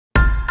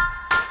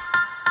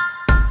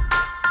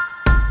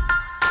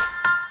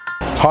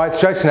Hi,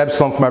 it's Jason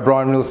Absalom from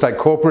OBrien Real Estate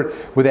Corporate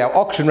with our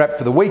auction wrap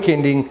for the week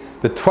ending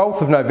the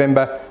 12th of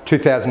November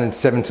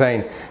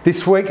 2017.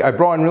 This week,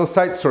 OBrien Real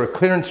Estate saw a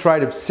clearance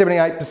rate of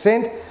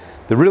 78%.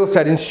 The Real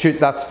Estate Institute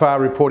thus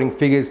far reporting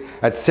figures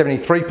at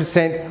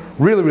 73%.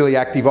 Really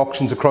active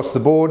auctions across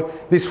the board.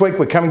 This week,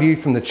 we're coming to you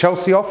from the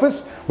Chelsea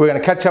office. We're going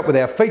to catch up with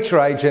our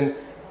feature agent,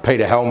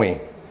 Peter Helmy.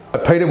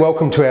 Peter,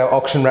 welcome to our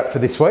auction wrap for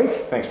this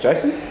week. Thanks,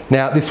 Jason.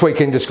 Now, this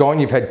weekend just gone,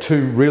 you've had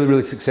two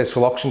really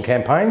successful auction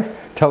campaigns.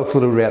 Tell us a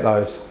little bit about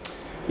those.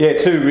 Yeah,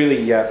 two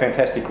really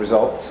fantastic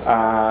results.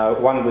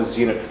 One was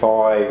Unit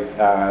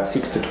 5,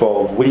 6 to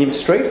 12 William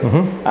Street.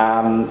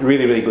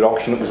 Really good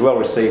auction. It was well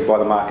received by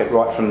the market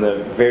right from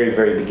the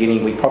very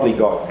beginning. We probably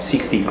got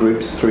 60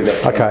 groups through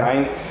that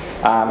campaign.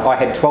 I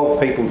had 12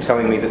 people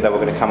telling me that they were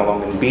going to come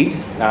along and bid.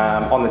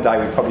 On the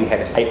day we probably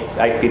had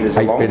eight bidders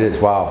along. 8 bidders,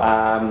 wow.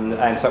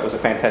 And so it was a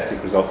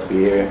fantastic result for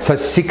the area. So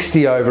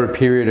 60 over a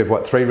period of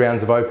what, 3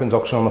 rounds of opens,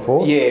 auction on the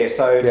 4th? Yeah,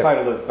 so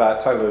total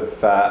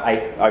of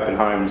 8 open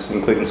homes,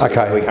 including some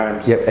week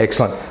homes. Yep,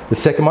 excellent. The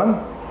second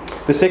one?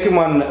 The second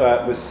one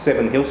was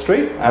 7 Hill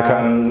Street.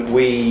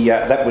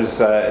 That was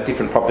a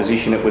different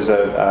proposition. It was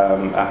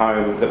a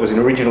home that was in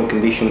original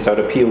condition, so it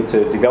appealed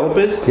to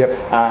developers.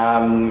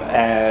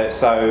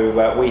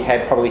 So we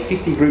had probably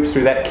 50 groups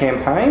through that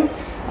campaign,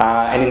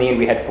 and in the end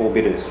we had 4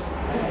 bidders.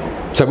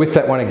 So with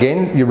that one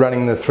again, you're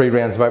running the 3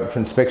 rounds of open for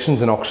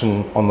inspections and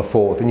auction on the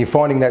 4th, and you're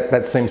finding that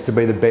that seems to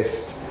be the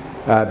best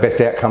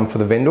outcome for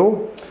the vendor?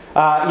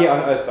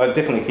 Yeah, I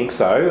definitely think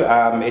so.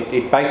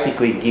 It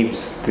basically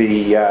gives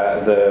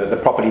the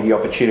property the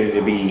opportunity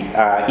to be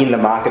in the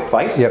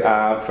marketplace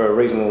for a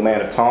reasonable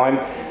amount of time.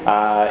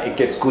 It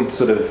gets good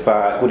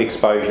good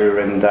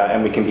exposure,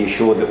 and we can be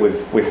assured that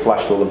we've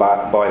flushed all the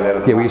buyers out of the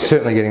market. Yeah, we're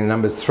certainly getting the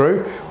numbers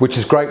through, which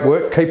is great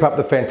work. Keep up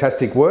the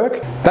fantastic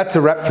work. That's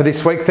a wrap for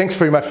this week. Thanks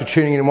very much for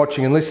tuning in and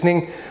watching and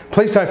listening.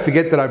 Please don't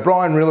forget that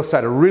OBrien Real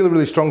Estate are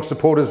really strong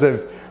supporters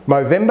of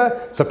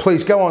Movember, so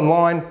please go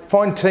online,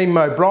 find Team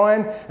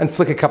OBrien and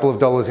flick a couple of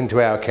dollars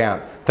into our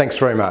account. Thanks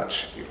very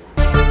much.